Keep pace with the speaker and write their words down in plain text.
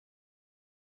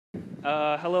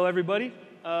Hello, everybody.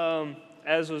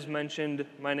 As was mentioned,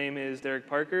 my name is Derek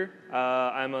Parker.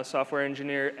 I'm a software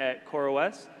engineer at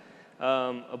CoreOS,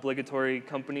 obligatory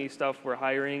company stuff we're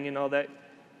hiring and all that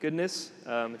goodness.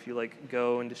 If you like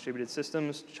Go and distributed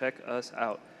systems, check us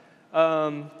out.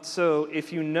 So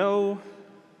if you know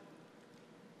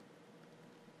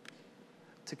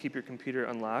to keep your computer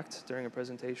unlocked during a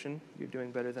presentation, you're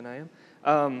doing better than I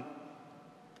am.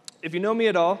 If you know me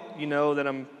at all, you know that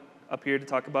I'm up here to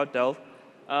talk about Delve.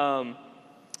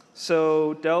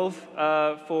 So Delve,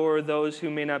 for those who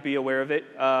may not be aware of it,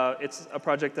 it's a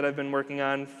project that I've been working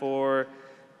on for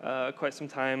quite some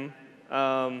time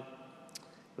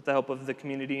with the help of the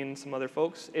community and some other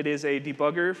folks. It is a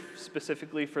debugger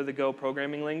specifically for the Go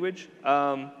programming language.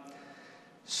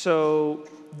 So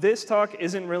this talk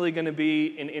isn't really going to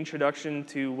be an introduction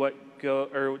to what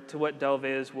Delve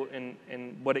is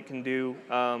and what it can do.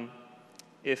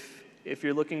 If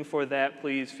you're looking for that,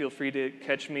 please feel free to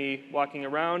catch me walking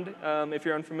around if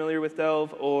you're unfamiliar with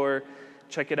Delve, or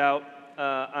check it out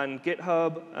on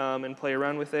GitHub and play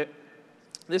around with it.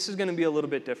 This is going to be a little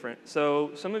bit different.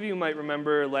 So some of you might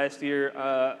remember last year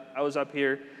I was up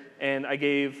here and I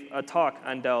gave a talk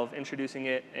on Delve, introducing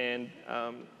it and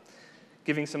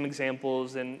giving some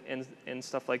examples and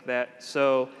stuff like that.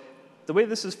 So the way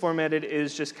this is formatted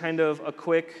is just kind of a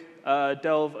quick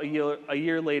Delve a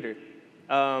year later.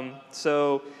 I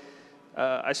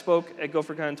spoke at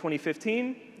GopherCon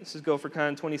 2015. This is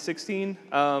GopherCon 2016.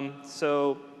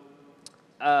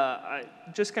 I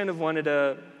just kind of wanted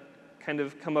to kind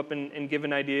of come up and give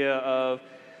an idea of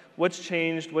what's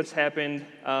changed, what's happened,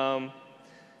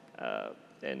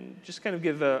 and just kind of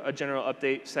give a general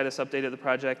update, status update of the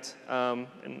project,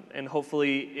 and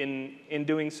hopefully in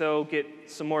doing so, get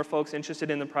some more folks interested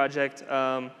in the project,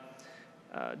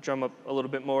 drum up a little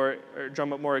bit more, or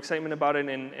drum up more excitement about it,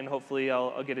 and hopefully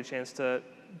I'll get a chance to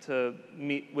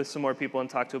meet with some more people and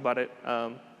talk to about it.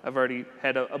 I've already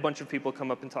had a bunch of people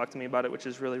come up and talk to me about it, which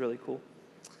is really, really cool.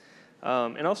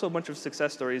 And also a bunch of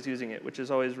success stories using it, which is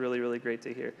always really, really great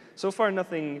to hear. So far,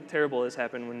 nothing terrible has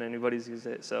happened when anybody's used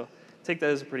it, so take that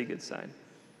as a pretty good sign.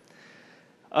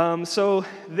 So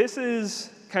this is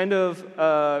kind of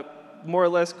more or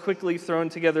less quickly thrown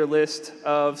together list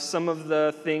of some of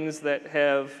the things that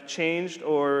have changed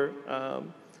or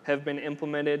have been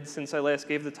implemented since I last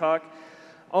gave the talk.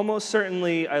 Almost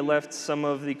certainly, I left some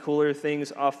of the cooler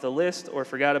things off the list or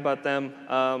forgot about them.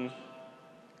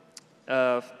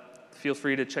 Feel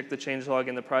free to check the changelog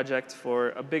in the project for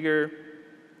a bigger,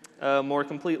 more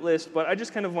complete list. But I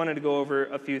just kind of wanted to go over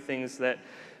a few things that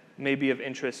may be of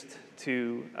interest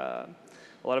to a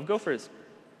lot of Gophers.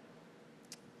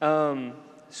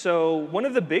 So one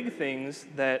of the big things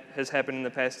that has happened in the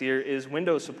past year is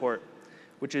Windows support,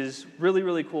 which is really,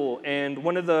 really cool. And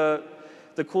one of the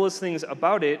coolest things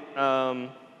about it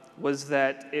was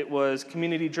that it was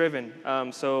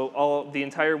community-driven. So the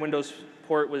entire Windows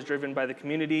port was driven by the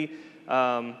community,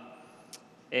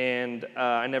 and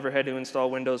I never had to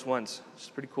install Windows once, which is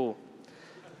pretty cool.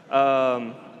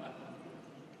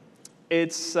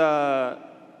 It's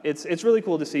really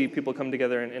cool to see people come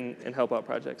together and help out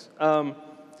projects.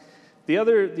 The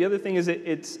other thing is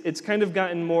it's kind of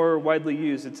gotten more widely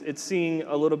used. It's seeing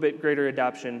a little bit greater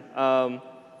adoption.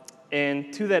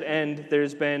 And to that end,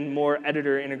 there's been more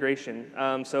editor integration.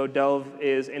 So Delve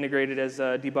is integrated as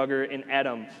a debugger in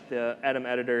Atom, the Atom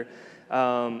editor,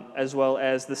 as well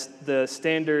as the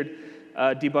standard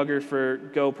debugger for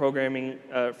Go programming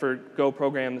for Go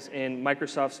programs in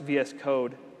Microsoft's VS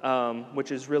Code,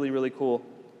 which is really, really cool.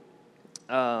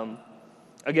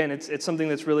 Again, it's something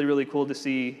that's really, really cool to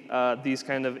see these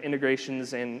kind of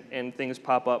integrations and things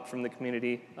pop up from the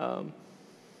community.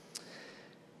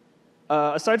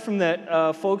 Aside from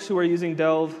that, folks who are using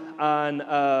Delve on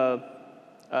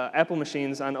Apple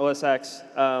machines on OS X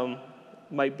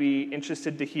might be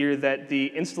interested to hear that the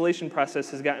installation process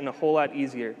has gotten a whole lot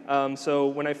easier. So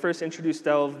when I first introduced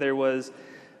Delve, there was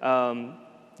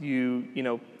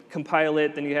you compile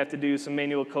it, then you have to do some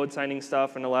manual code signing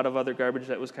stuff and a lot of other garbage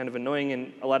that was kind of annoying,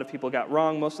 and a lot of people got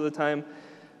wrong most of the time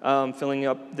filling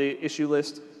up the issue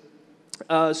list.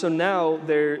 So now,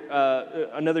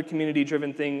 another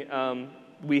community-driven thing,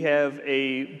 we have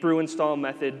a brew install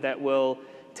method that will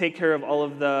take care of all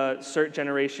of the cert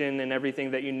generation and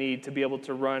everything that you need to be able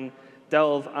to run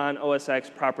Delve on OS X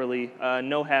properly.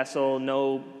 No hassle,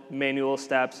 no manual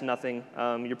steps, nothing.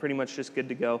 You're pretty much just good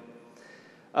to go.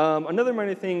 Another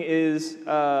minor thing is,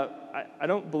 I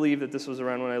don't believe that this was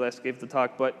around when I last gave the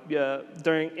talk, but in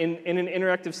an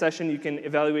interactive session, you can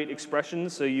evaluate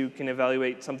expressions. So you can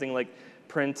evaluate something like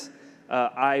print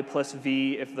I plus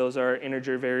V if those are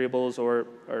integer variables or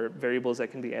variables that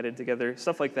can be added together,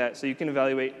 stuff like that. So you can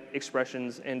evaluate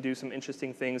expressions and do some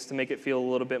interesting things to make it feel a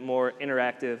little bit more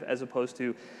interactive as opposed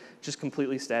to just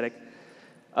completely static.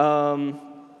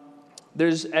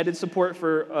 There's added support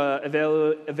for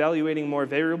evaluating more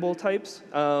variable types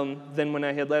than when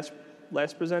I had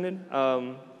last presented.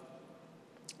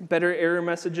 Better error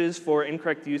messages for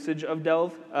incorrect usage of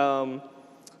delve.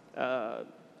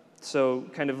 So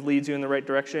kind of leads you in the right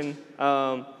direction.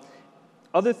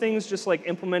 Other things just like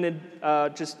implemented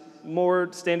just more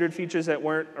standard features that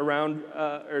weren't around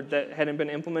or that hadn't been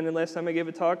implemented last time I gave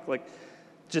a talk, like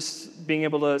just being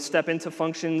able to step into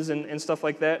functions and stuff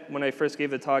like that. When I first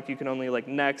gave the talk, you can only like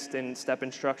next and step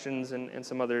instructions and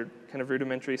some other kind of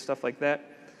rudimentary stuff like that.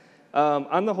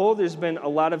 On the whole, there's been a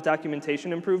lot of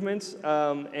documentation improvements,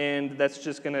 and that's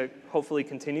just going to hopefully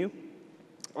continue.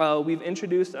 We've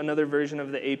introduced another version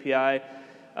of the API,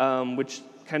 which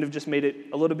kind of just made it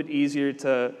a little bit easier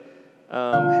to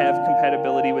have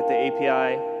compatibility with the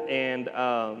API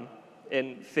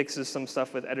and fixes some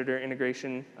stuff with editor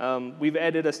integration. We've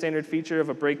added a standard feature of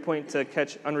a breakpoint to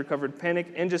catch unrecovered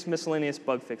panic and just miscellaneous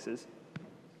bug fixes.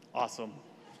 Awesome.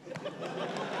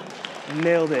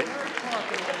 Nailed it.